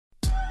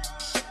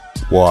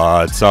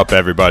What's up,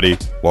 everybody?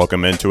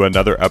 Welcome into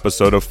another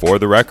episode of For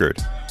the Record.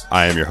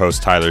 I am your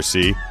host, Tyler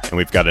C., and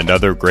we've got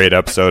another great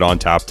episode on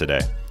tap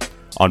today.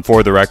 On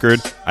For the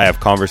Record, I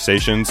have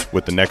conversations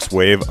with the next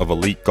wave of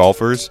elite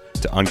golfers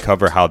to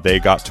uncover how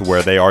they got to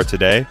where they are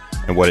today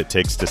and what it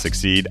takes to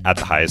succeed at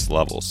the highest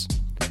levels.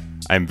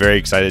 I am very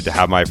excited to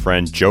have my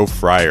friend Joe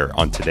Fryer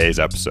on today's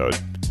episode.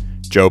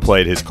 Joe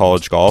played his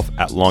college golf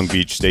at Long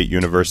Beach State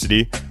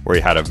University, where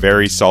he had a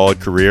very solid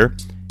career,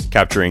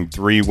 capturing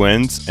 3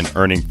 wins and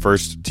earning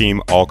first-team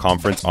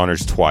All-Conference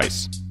honors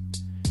twice.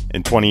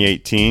 In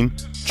 2018,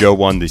 Joe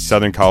won the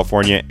Southern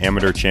California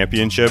Amateur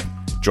Championship,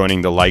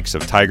 joining the likes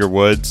of Tiger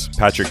Woods,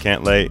 Patrick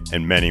Cantlay,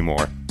 and many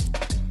more.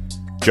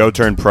 Joe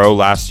turned pro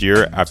last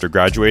year after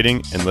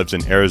graduating and lives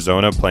in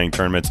Arizona playing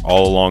tournaments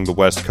all along the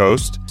West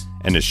Coast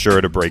and is sure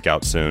to break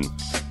out soon.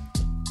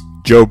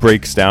 Joe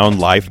breaks down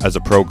life as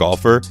a pro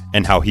golfer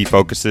and how he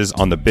focuses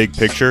on the big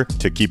picture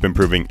to keep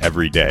improving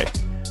every day.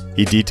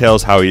 He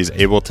details how he is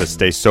able to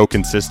stay so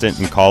consistent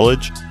in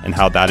college and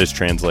how that is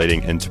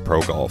translating into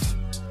pro golf.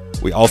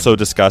 We also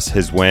discuss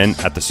his win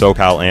at the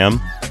SoCal Am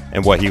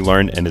and what he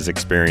learned in his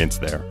experience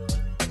there.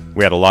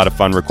 We had a lot of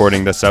fun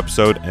recording this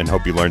episode and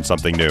hope you learned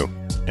something new.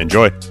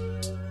 Enjoy!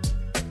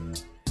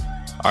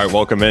 All right,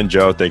 welcome in,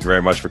 Joe. Thank you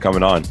very much for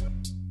coming on.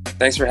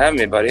 Thanks for having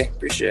me, buddy.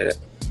 Appreciate it.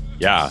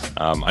 Yeah,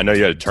 I know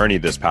you had a tourney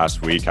this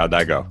past week. How'd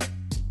that go?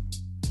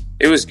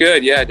 It was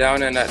good, yeah,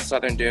 down in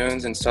Southern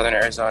Dunes in Southern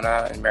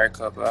Arizona in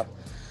Maricopa.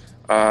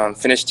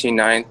 Finished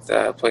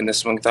T9th, played in the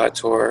Swing Thought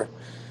Tour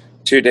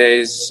 2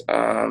 days.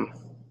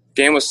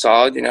 Game was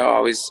solid,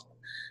 always,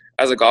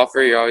 as a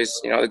golfer, you're always,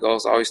 the goal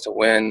is always to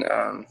win.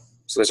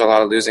 So there's a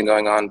lot of losing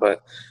going on,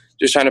 but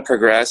just trying to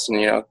progress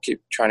and,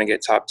 keep trying to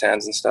get top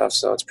 10s and stuff.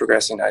 So it's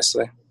progressing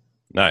nicely.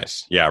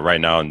 Nice. Yeah, right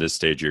now in this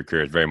stage of your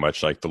career, it's very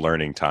much like the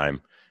learning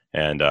time.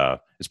 And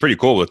it's pretty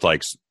cool with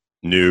like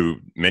new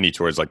mini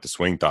tours like the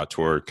Swing Thought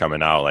Tour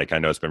coming out. Like I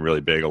know it's been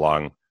really big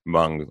among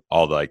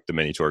all the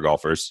mini tour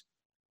golfers.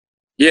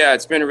 Yeah,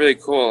 it's been really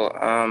cool.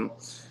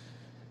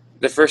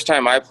 The first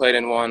time I played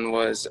in one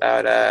was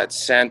out at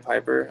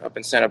Sandpiper up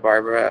in Santa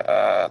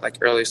Barbara,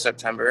 early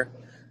September.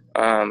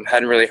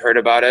 Hadn't really heard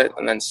about it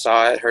and then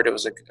saw it, heard it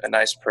was a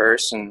nice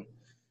purse, and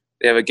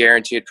they have a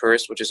guaranteed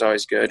purse, which is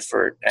always good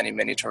for any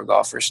mini tour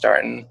golfer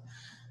starting.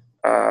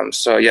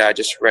 So yeah, I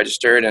just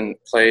registered and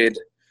played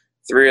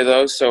 3 of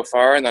those so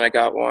far, and then I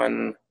got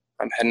one.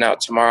 I'm heading out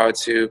tomorrow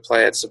to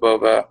play at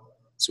Soboba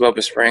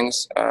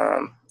Springs,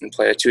 and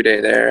play a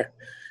 2-day there.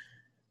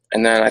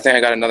 And then I think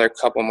I got another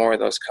couple more of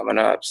those coming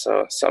up,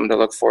 so something to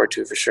look forward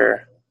to for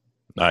sure.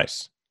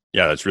 Nice.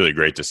 Yeah, that's really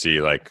great to see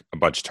a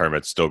bunch of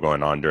tournaments still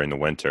going on during the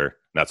winter.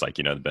 That's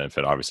the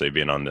benefit, obviously,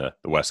 being on the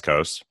West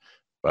Coast.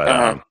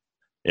 But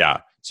yeah.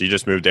 So you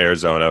just moved to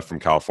Arizona from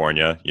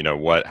California.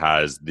 What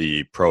has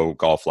the pro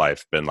golf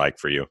life been like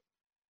for you?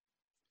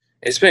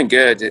 It's been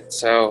good.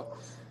 So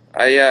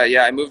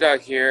I moved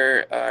out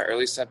here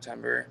early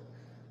September.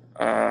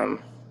 I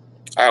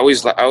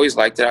always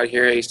liked it out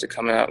here. I used to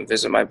come out and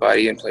visit my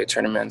buddy and play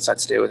tournaments. I'd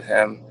stay with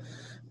him.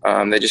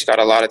 They just got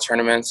a lot of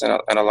tournaments and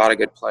a lot of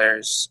good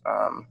players.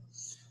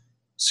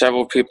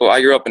 Several people. I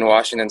grew up in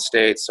Washington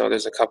State, so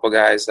there's a couple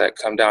guys that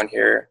come down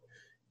here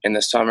in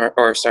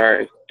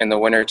the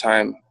winter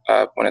time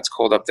when it's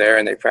cold up there,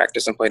 and they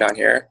practice and play down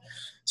here.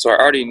 So I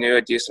already knew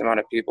a decent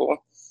amount of people,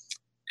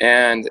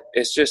 and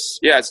it's just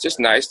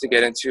nice to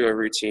get into a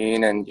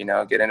routine and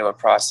get into a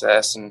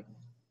process and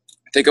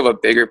think of a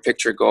bigger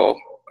picture goal.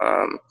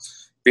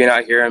 Being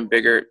out here and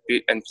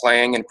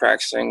playing and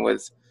practicing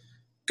with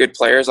good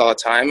players all the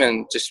time,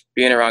 and just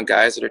being around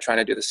guys that are trying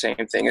to do the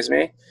same thing as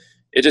me,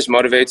 it just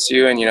motivates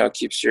you and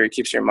keeps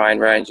your mind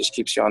right and just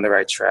keeps you on the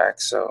right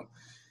track. So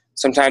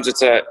sometimes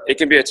it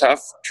can be a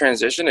tough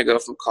transition to go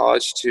from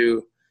college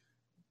to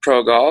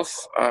pro golf.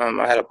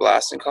 I had a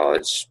blast in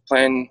college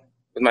playing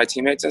with my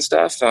teammates and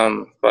stuff.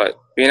 But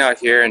being out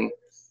here and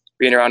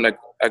being around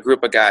a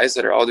group of guys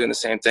that are all doing the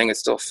same thing, it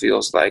still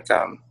feels like,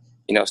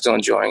 still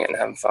enjoying it and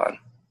having fun.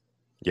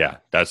 Yeah,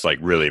 that's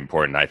really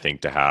important, I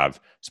think, to have,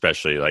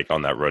 especially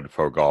on that road to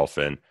pro golf,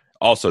 and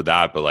also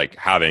that, but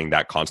having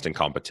that constant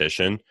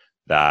competition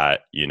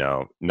that,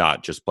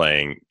 not just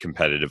playing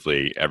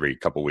competitively every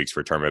couple weeks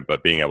for a tournament,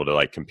 but being able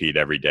to compete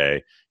every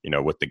day,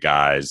 with the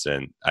guys.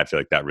 And I feel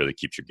like that really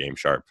keeps your game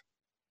sharp.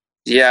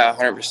 Yeah,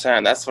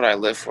 100%. That's what I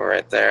live for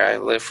right there. I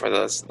live for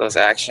those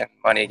action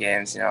money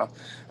games,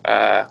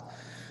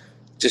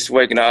 just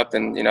waking up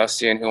and,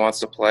 seeing who wants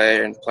to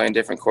play and playing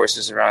different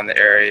courses around the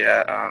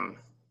area.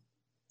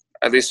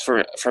 At least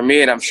for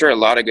me, and I'm sure a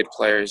lot of good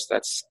players,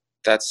 that's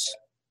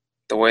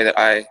the way that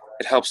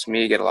it helps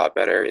me get a lot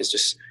better, is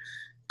just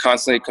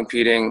constantly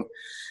competing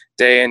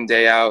day in,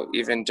 day out,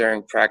 even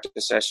during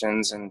practice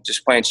sessions, and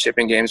just playing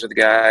chipping games with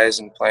guys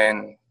and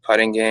playing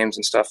putting games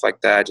and stuff like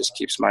that just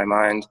keeps my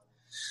mind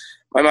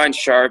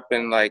sharp.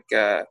 And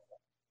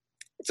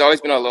it's always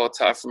been a little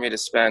tough for me to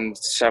spend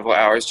several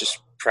hours just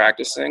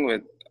practicing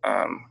with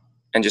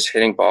and just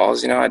hitting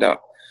balls. I don't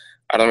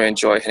really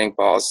enjoy hitting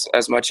balls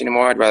as much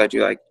anymore. I'd rather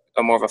do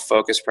a more of a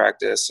focus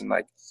practice and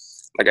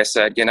like I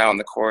said, getting out on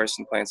the course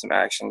and playing some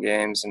action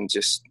games and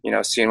just,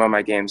 seeing where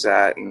my game's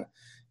at and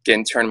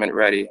getting tournament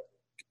ready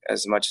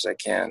as much as I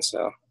can.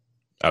 So.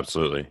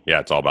 Absolutely. Yeah.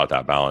 It's all about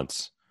that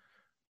balance.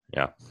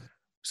 Yeah.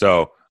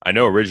 So I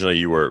know originally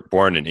you were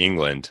born in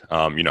England.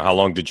 How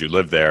long did you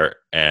live there,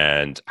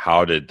 and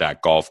how did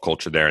that golf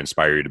culture there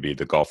inspire you to be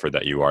the golfer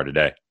that you are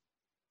today?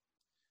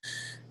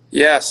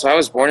 Yeah. So I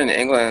was born in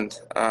England.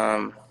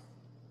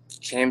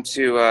 Came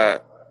to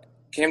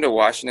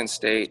Washington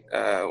State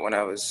when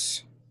I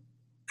was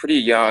pretty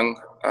young.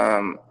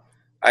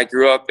 I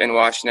grew up in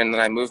Washington, and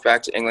then I moved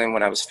back to England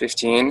when I was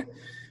 15,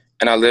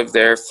 and I lived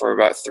there for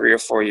about 3 or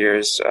 4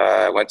 years.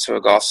 I went to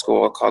a golf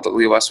school called the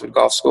Lee Westwood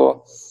Golf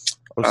School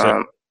Oh,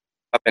 sick.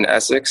 up in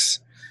Essex.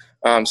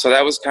 So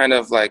that was kind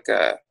of like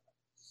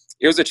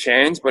it was a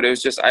change, but it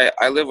was just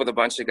I live with a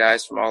bunch of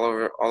guys from all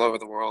over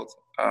the world.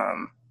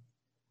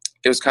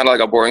 It was kind of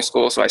like a boarding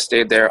school, so I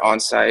stayed there on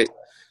site.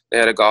 They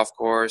had a golf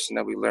course, and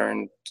then we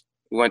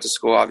went to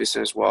school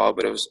obviously as well,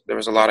 but there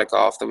was a lot of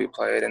golf that we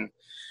played. And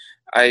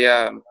I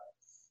don't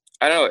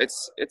know,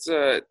 it's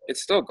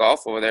still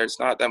golf over there. It's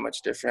not that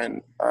much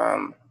different.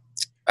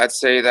 I'd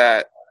say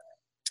that,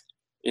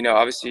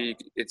 obviously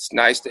it's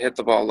nice to hit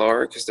the ball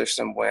lower because there's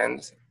some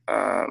wind.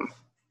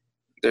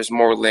 There's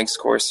more links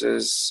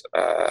courses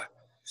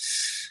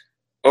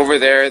over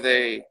there.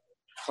 They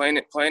playing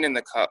in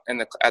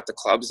at the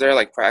clubs there,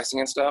 like practicing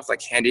and stuff,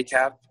 like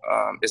handicap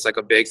is like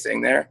a big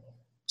thing there.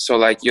 So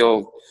like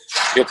you'll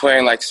play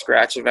in like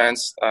scratch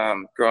events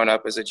growing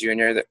up as a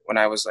junior, that when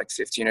I was like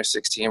 15 or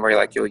 16, where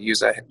like you'll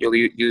use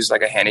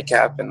like a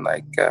handicap and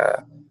like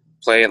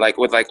play like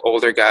with like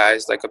older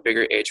guys, like a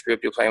bigger age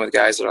group. You're playing with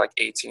guys that are like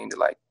 18 to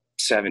like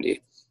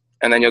 70,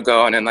 and then you'll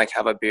go on and like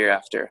have a beer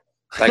after.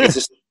 Like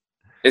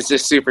it's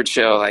just super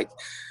chill. Like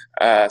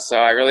so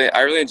I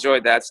really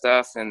enjoyed that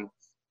stuff, and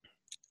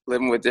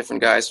living with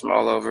different guys from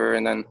all over,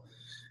 and then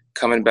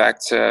coming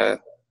back to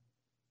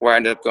where I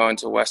ended up going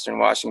to Western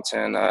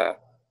Washington.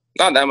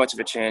 Not that much of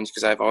a change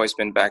because I've always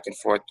been back and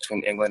forth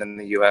between England and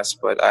the U.S.,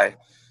 but I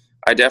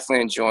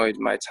definitely enjoyed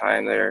my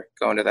time there,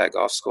 going to that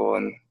golf school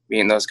and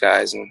meeting those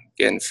guys and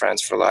getting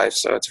friends for life.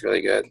 So it's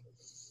really good.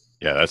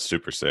 Yeah, that's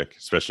super sick,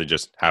 especially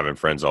just having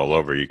friends all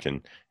over. You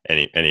can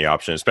any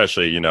option,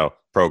 especially,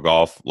 pro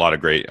golf, a lot of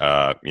great,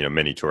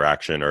 mini tour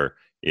action, or,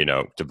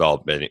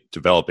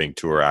 developing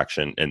tour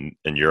action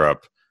in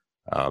Europe.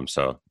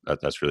 So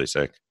that's really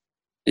sick.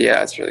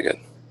 Yeah, it's really good.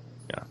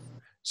 Yeah.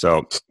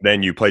 So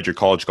then you played your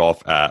college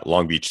golf at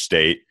Long Beach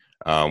State,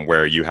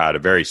 where you had a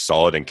very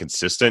solid and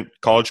consistent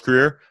college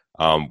career.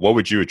 What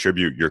would you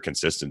attribute your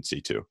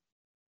consistency to?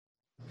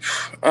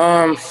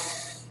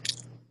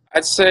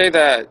 I'd say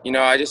that,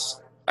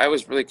 I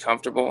was really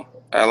comfortable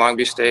at Long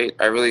Beach State.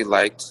 I really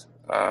liked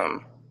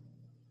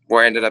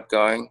where I ended up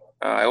going.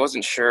 I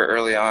wasn't sure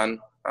early on.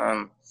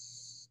 I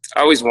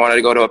always wanted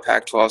to go to a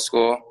Pac-12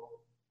 school.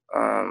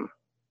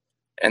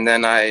 And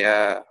then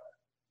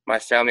my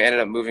family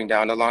ended up moving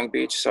down to Long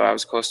Beach, so I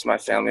was close to my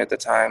family at the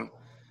time.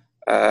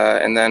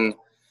 And then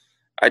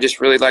I just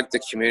really liked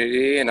the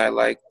community, and I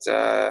liked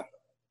the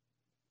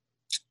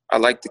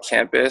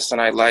campus,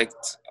 and I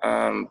liked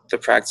the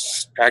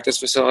practice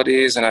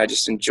facilities, and I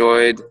just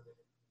enjoyed.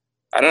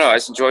 I don't know. I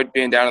just enjoyed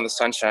being down in the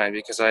sunshine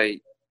because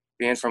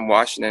being from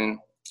Washington,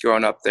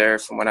 growing up there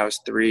from when I was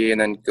 3, and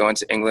then going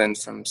to England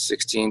from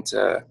 16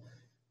 to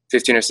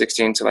 15 or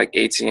 16 to like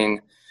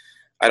 18,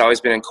 I'd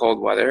always been in cold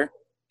weather.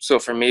 So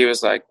for me, it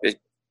was like it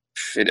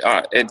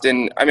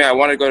didn't. I mean, I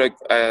wanted to go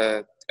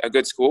to a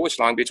good school, which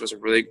Long Beach was a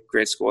really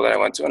great school that I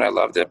went to, and I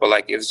loved it. But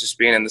like, it was just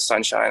being in the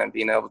sunshine and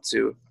being able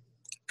to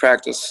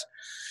practice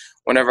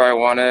whenever I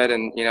wanted,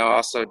 and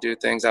also do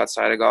things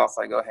outside of golf,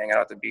 like go hang out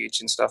at the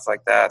beach and stuff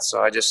like that.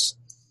 So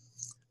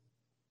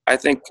I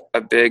think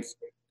a big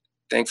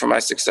thing for my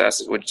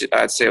success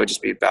I'd say would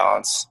just be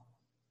balance.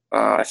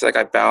 I feel like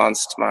I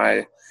balanced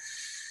my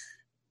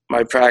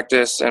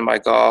practice and my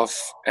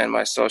golf and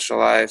my social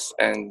life,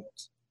 and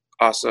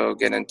also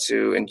getting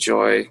to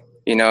enjoy,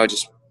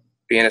 just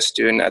being a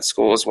student at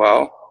school as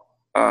well,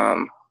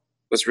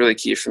 was really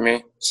key for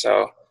me.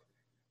 So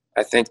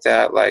I think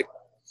that, like,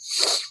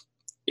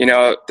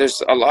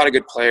 there's a lot of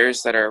good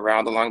players that are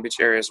around the Long Beach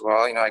area as well.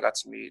 I got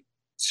to meet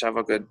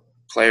several good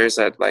players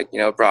that, like,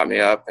 brought me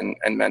up and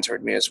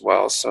mentored me as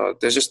well. So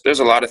there's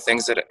a lot of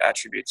things that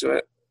attribute to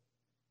it.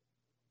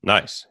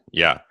 Nice.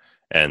 Yeah.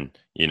 And,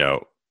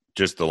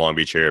 just the Long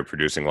Beach area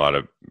producing a lot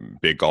of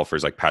big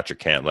golfers like Patrick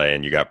Cantlay,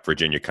 and you got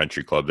Virginia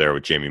Country Club there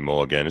with Jamie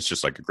Mulligan. It's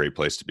just like a great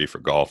place to be for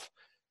golf.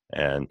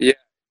 And yeah,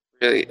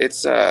 really,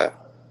 it's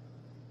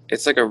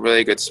like a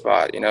really good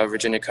spot.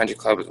 Virginia Country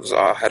Club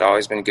had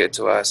always been good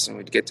to us, and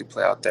we'd get to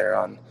play out there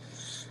on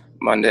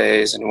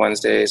Mondays and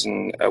Wednesdays,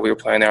 and we were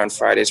playing there on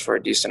Fridays for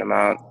a decent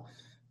amount.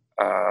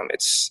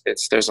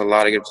 There's a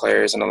lot of good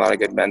players and a lot of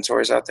good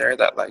mentors out there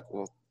that, like,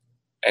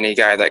 any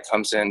guy that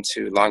comes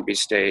into Long Beach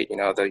State,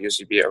 they'll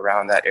usually be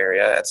around that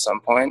area at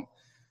some point.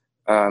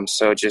 For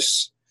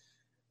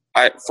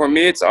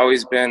me, it's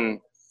always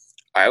been,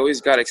 I always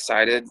got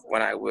excited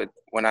when I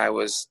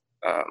was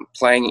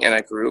playing in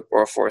a group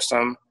or a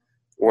foursome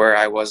where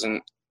I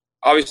wasn't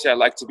obviously I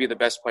like to be the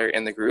best player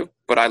in the group,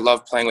 but I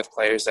love playing with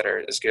players that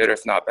are as good or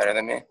if not better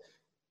than me.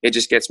 It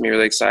just gets me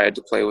really excited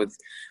to play with.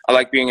 I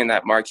like being in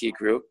that marquee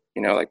group,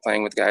 like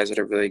playing with guys that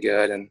are really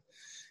good and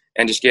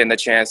just getting the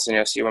chance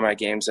to, see where my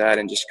game's at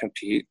and just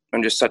compete.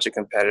 I'm just such a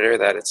competitor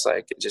that it's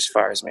like, it just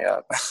fires me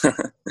up.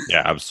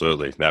 Yeah,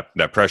 absolutely.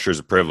 That pressure is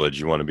a privilege.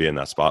 You want to be in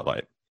that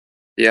spotlight.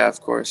 Yeah,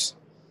 of course.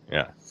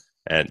 Yeah.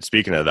 And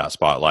speaking of that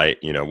spotlight,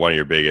 one of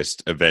your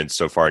biggest events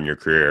so far in your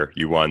career,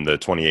 you won the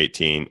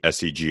 2018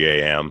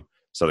 SCGA AM,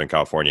 Southern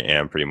California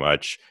AM, pretty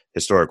much.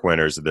 Historic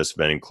winners of this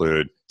event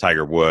include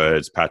Tiger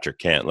Woods, Patrick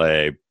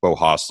Cantlay, Beau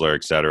Hossler,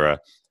 etc.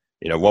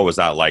 What was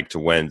that like to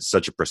win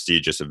such a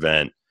prestigious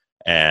event,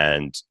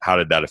 and how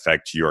did that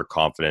affect your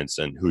confidence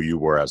and who you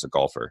were as a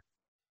golfer?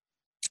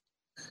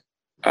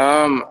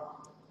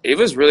 It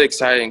was really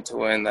exciting to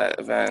win that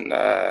event.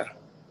 I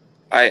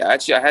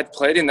had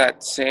played in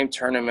that same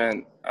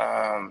tournament.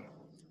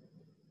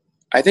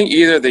 I think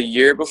either the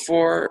year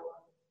before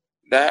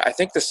that, I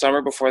think the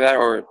summer before that,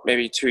 or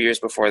maybe 2 years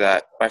before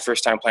that, my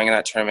first time playing in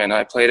that tournament.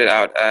 I played it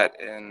out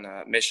in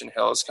Mission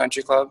Hills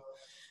Country Club,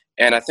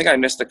 and I think I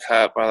missed the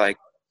cut by like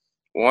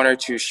 1 or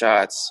 2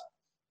 shots,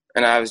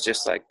 and I was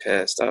just like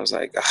pissed. I was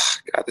like, oh,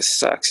 God, this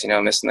sucks,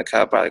 missing the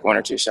cut by like 1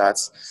 or 2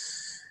 shots.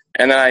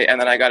 And then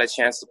I got a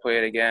chance to play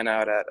it again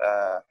out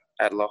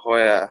at La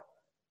Jolla,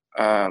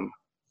 and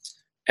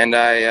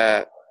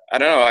I don't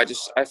know.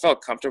 I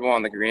felt comfortable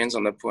on the greens,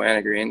 on the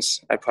Poana greens.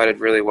 I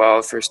putted really well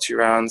the first 2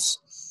 rounds.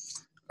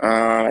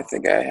 I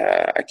think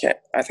I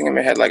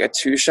may have had like a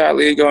 2-shot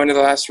lead going to the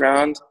last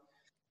round,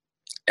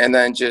 and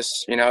then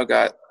just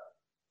got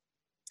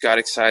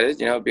excited.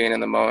 Being in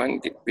the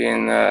moment,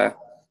 being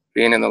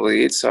in the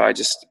lead. So I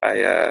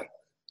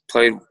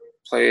played.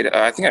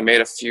 I think I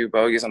made a few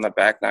bogeys on the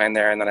back 9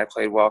 there, and then I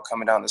played well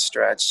coming down the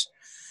stretch.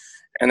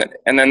 And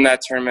then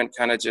that tournament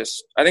kind of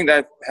just, I think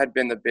that had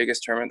been the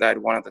biggest tournament that I'd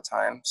won at the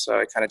time. So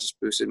it kind of just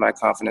boosted my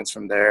confidence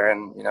from there,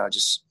 and,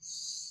 just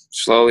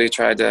slowly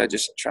tried to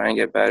just try and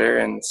get better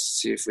and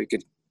see if we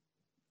could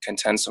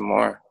contend some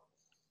more.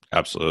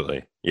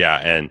 Absolutely. Yeah.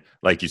 And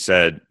like you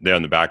said, there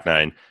on the back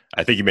 9,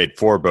 I think you made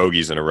 4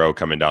 bogeys in a row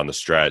coming down the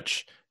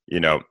stretch.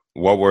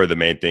 What were the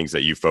main things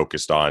that you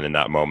focused on in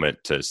that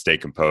moment to stay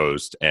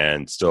composed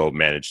and still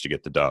manage to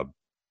get the dub?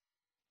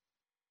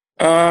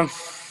 I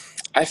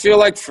feel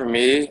like for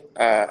me,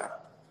 I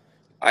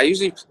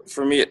usually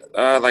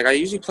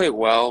play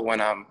well when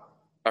I'm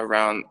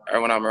around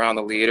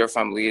the lead or if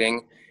I'm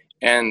leading.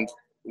 And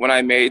when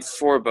I made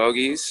 4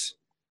 bogeys,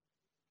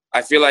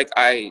 I feel like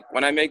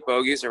when I make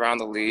bogeys around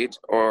the lead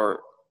or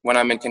when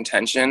I'm in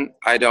contention,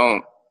 I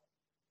don't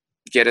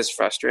get as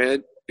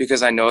frustrated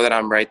because I know that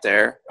I'm right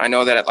there. I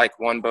know that at like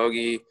 1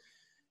 bogey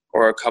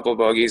or a couple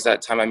bogeys,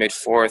 that time I made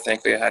 4,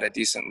 thankfully I had a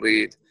decent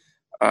lead.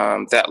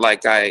 That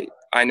like I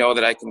know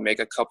that I can make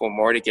a couple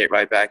more to get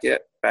right back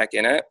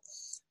in it.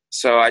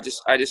 So I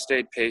just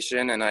stayed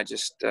patient, and I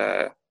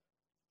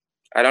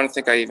don't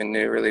think I even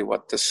knew really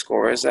what the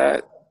score is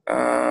at.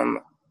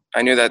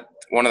 I knew that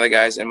one of the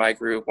guys in my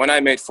group, when I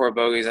made 4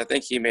 bogeys, I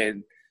think he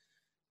made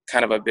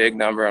kind of a big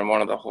number on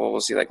one of the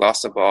holes. He like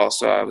lost the ball.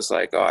 So I was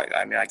like, oh,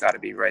 I got to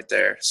be right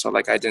there. So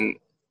like I didn't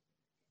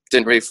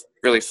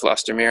really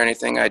fluster me or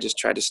anything. I just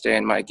tried to stay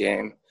in my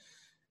game,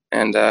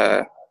 and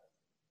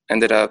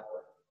ended up,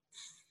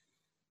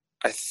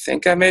 I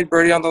think I made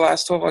birdie on the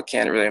last hole. I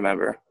can't really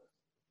remember.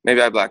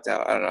 Maybe I blacked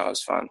out. I don't know. It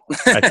was fun.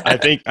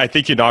 I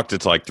think you knocked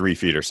it to like 3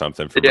 feet or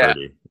something for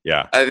birdie.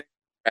 Yeah.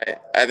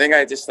 I think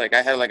I just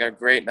I had like a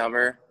great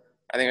number.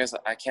 I think it was,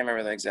 I can't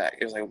remember the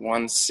exact. It was like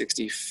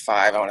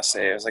 165. I want to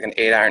say it was like an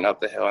 8-iron up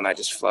the hill, and I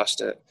just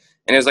flushed it.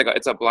 And it was like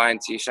it's a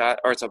blind tee shot,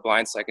 or it's a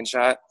blind second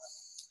shot.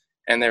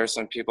 And there were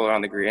some people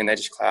around the green, and they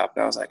just clapped.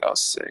 And I was like, oh,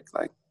 sick!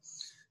 Like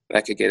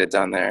that could get it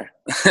done there.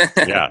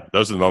 Yeah,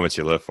 those are the moments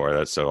you live for.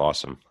 That's so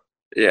awesome.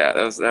 Yeah,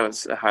 that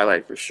was a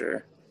highlight for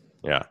sure.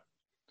 Yeah.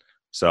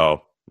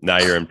 So now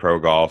you're in pro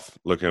golf,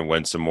 looking to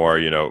win some more.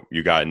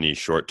 You got any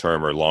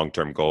short-term or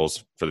long-term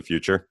goals for the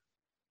future?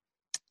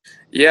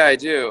 Yeah, I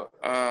do.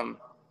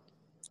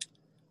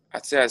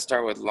 I'd say I'd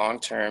start with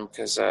long-term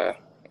because I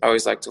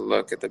always like to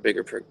look at the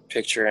bigger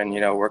picture and,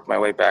 work my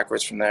way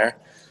backwards from there.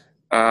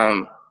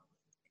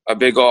 A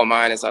big goal of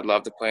mine is I'd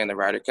love to play in the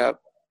Ryder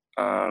Cup.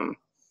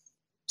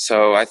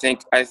 So I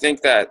think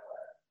that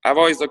I've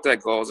always looked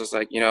at goals as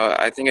like,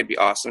 I think it'd be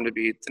awesome to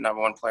be the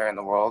number 1 player in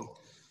the world.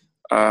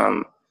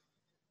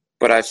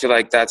 But I feel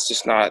like it's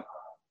just not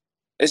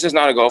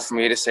a goal for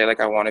me to say,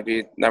 like, I want to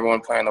be number 1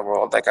 player in the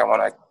world. Like, I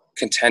want to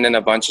contend in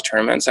a bunch of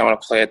tournaments. I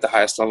want to play at the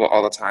highest level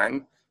all the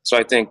time. So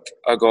I think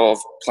a goal of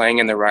playing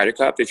in the Ryder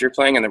Cup, if you're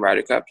playing in the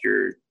Ryder Cup,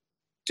 you're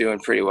doing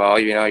pretty well.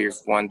 You've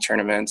won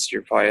tournaments.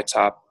 You're probably a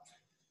top,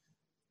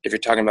 if you're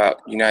talking about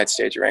United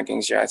States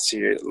rankings, I'd see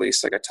you're at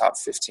least like a top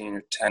 15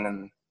 or 10,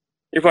 and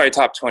you're probably a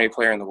top 20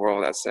 player in the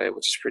world, I'd say,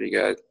 which is pretty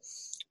good.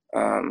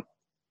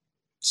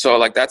 So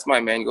like that's my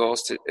main goal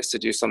is to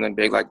do something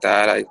big like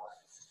that.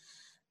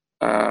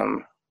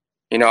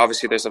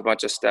 Obviously there's a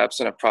bunch of steps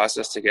and a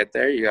process to get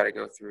there. You got to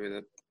go through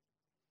the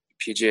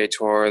PGA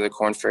Tour, the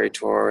Korn Ferry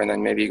Tour, and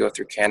then maybe you go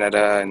through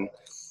Canada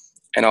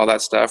and all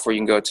that stuff, where you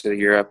can go to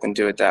Europe and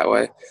do it that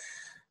way.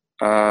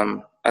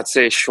 I'd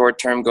say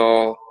short-term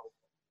goal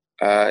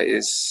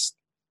is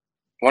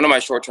one of my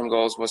short-term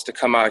goals was to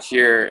come out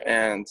here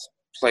and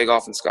play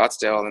golf in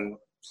Scottsdale and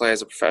play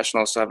as a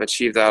professional. So I've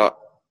achieved that.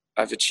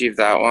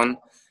 One.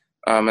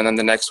 And then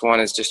the next one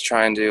is just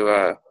trying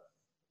to,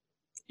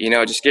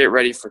 just get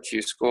ready for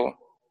Q School.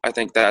 I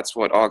think that's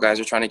what all guys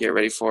are trying to get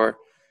ready for.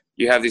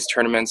 You have these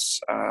tournaments,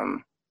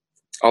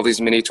 all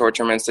these mini tour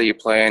tournaments that you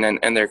play in,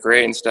 and they're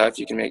great and stuff.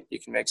 You can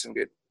make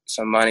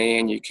some money,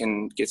 and you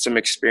can get some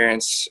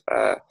experience.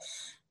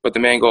 But the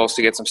main goal is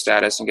to get some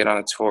status and get on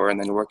a tour, and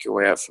then work your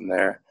way up from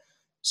there.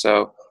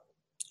 So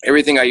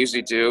everything I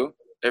usually do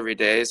every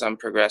day is I'm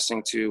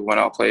progressing to when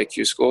I'll play a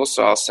Q School.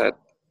 So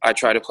I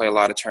try to play a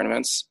lot of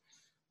tournaments,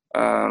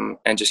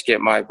 and just get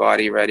my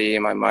body ready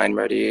and my mind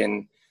ready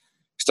and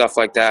stuff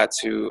like that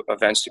to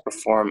eventually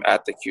perform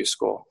at the Q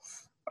School.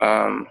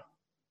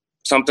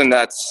 Something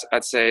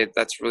I'd say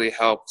that's really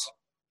helped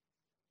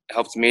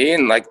me,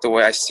 and like the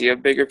way I see a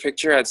bigger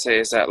picture, I'd say,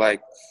 is that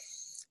like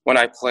when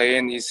I play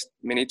in these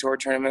mini tour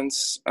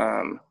tournaments,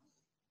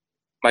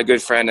 my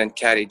good friend and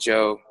caddy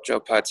Joe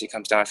Putz, he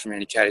comes down for me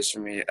and he caddies for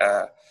me.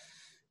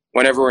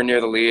 Whenever we're near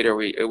the lead or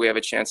we have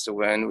a chance to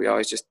win, we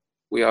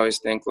always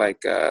think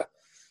like,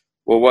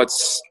 well,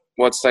 what's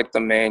like the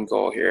main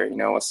goal here?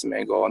 What's the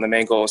main goal? And the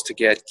main goal is to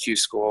get Q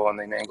School, and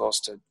the main goal is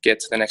to get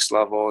to the next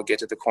level, get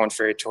to the Korn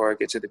Ferry Tour,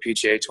 get to the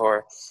PGA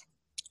Tour.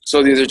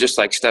 So these are just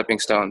like stepping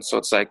stones. So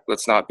it's like,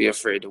 let's not be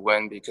afraid to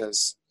win,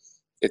 because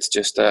it's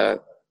just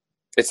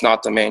it's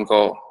not the main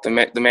goal.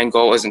 The main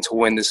goal isn't to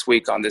win this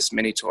week on this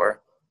mini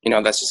tour.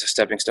 That's just a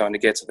stepping stone to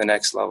get to the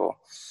next level.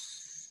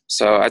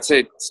 So I'd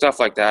say stuff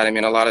like that. I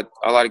mean, a lot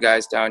of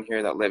guys down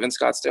here that live in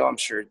Scottsdale, I'm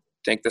sure,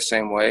 think the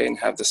same way and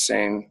have the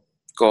same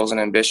goals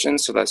and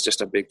ambitions. So that's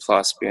just a big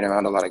plus, being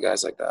around a lot of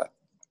guys like that.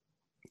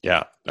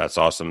 Yeah, that's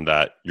awesome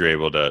that you're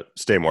able to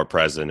stay more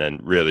present and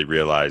really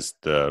realize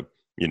the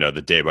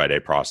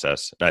day-by-day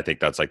process. And I think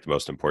that's like the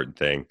most important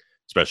thing,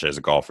 especially as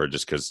a golfer,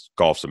 just because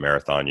golf's a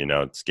marathon,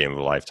 it's a game of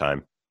a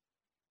lifetime.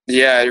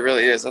 Yeah, it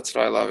really is. That's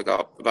what I love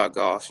about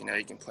golf.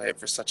 You can play it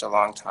for such a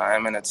long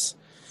time, and it's,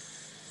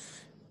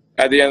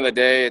 at the end of the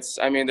day,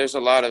 there's a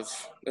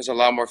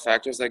lot more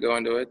factors that go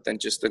into it than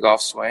just the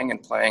golf swing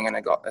and playing in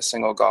a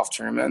single golf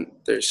tournament.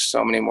 There's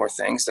so many more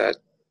things that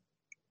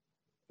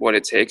what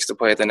it takes to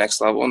play at the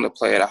next level and to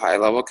play at a high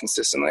level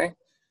consistently.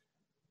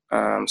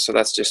 So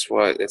that's just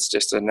it's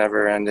just a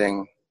never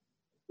ending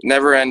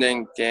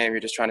game. You're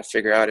just trying to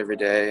figure out every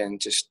day, and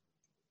just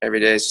every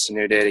day is just a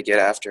new day to get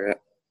after it.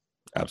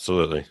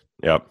 Absolutely.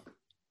 Yep.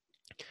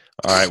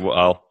 All right.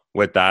 Well,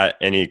 with that,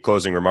 any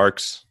closing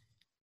remarks?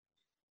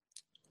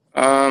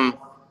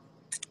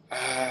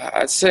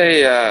 I'd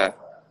say,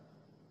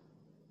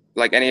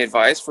 like, any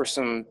advice for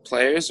some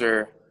players,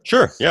 or?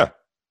 Sure. Yeah.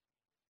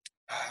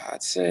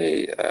 I'd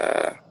say,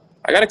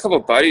 I got a couple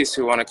of buddies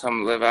who want to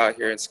come live out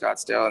here in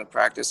Scottsdale and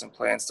practice and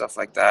play and stuff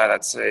like that.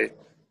 I'd say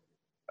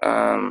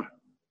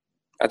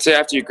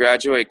after you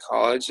graduate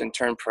college and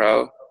turn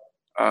pro,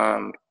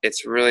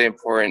 it's really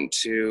important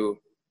to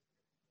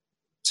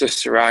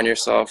surround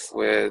yourself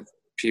with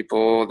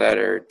people that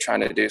are trying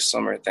to do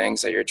similar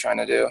things that you're trying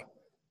to do,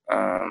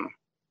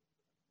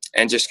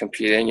 and just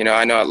competing.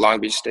 I know at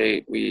Long Beach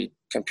State we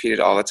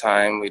competed all the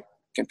time. We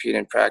compete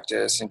in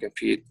practice and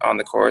compete on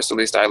the course. At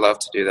least I love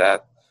to do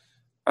that.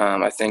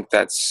 I think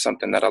that's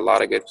something that a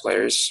lot of good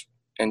players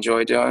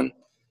enjoy doing.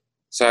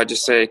 So I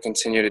just say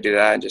continue to do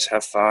that and just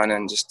have fun,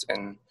 and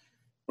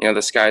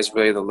the sky's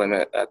really the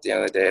limit at the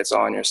end of the day. It's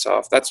all on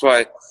yourself. That's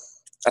why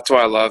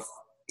I love,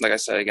 like I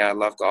said again, I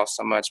love golf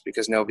so much,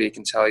 because nobody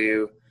can tell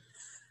you,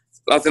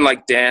 nothing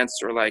like dance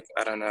or like,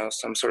 I don't know,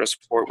 some sort of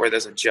sport where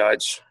there's a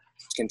judge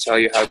can tell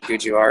you how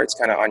good you are. It's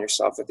kind of on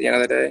yourself at the end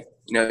of the day.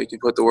 You can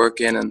put the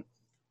work in and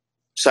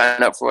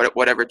sign up for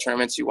whatever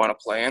tournaments you want to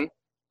play in,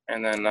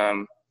 and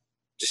then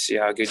just see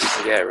how good you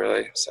can get,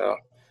 really. So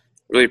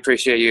really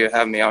appreciate you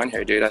having me on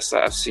here, dude.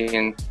 I've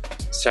seen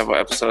several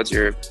episodes of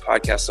your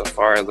podcast so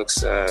far. It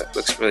looks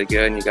really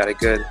good, and you got a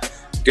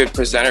good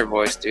presenter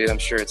voice, dude. I'm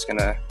sure it's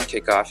gonna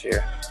kick off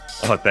here.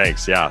 Oh,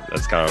 thanks. Yeah,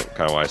 that's kind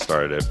of why I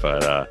started it.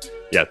 But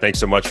yeah, thanks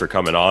so much for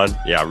coming on.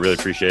 Yeah, I really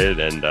appreciate it,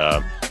 and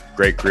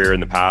great career in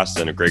the past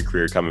and a great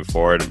career coming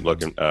forward. I'm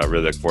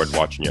really looking forward to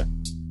watching you.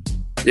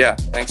 Yeah,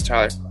 thanks,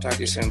 Tyler. Talk to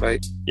you soon, buddy.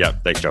 Yeah,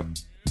 thanks, Joe.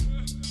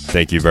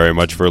 Thank you very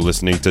much for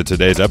listening to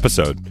today's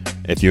episode.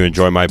 If you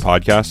enjoy my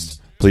podcast,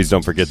 please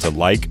don't forget to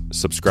like,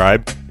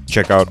 subscribe,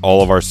 check out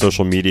all of our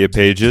social media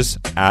pages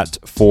at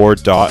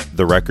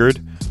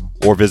for.therecord,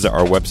 or visit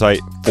our website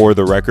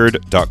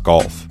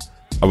fortherecord.golf.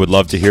 I would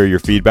love to hear your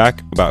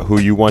feedback about who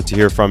you want to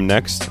hear from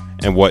next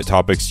and what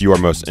topics you are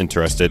most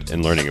interested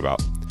in learning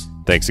about.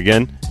 Thanks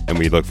again, and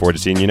we look forward to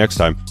seeing you next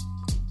time.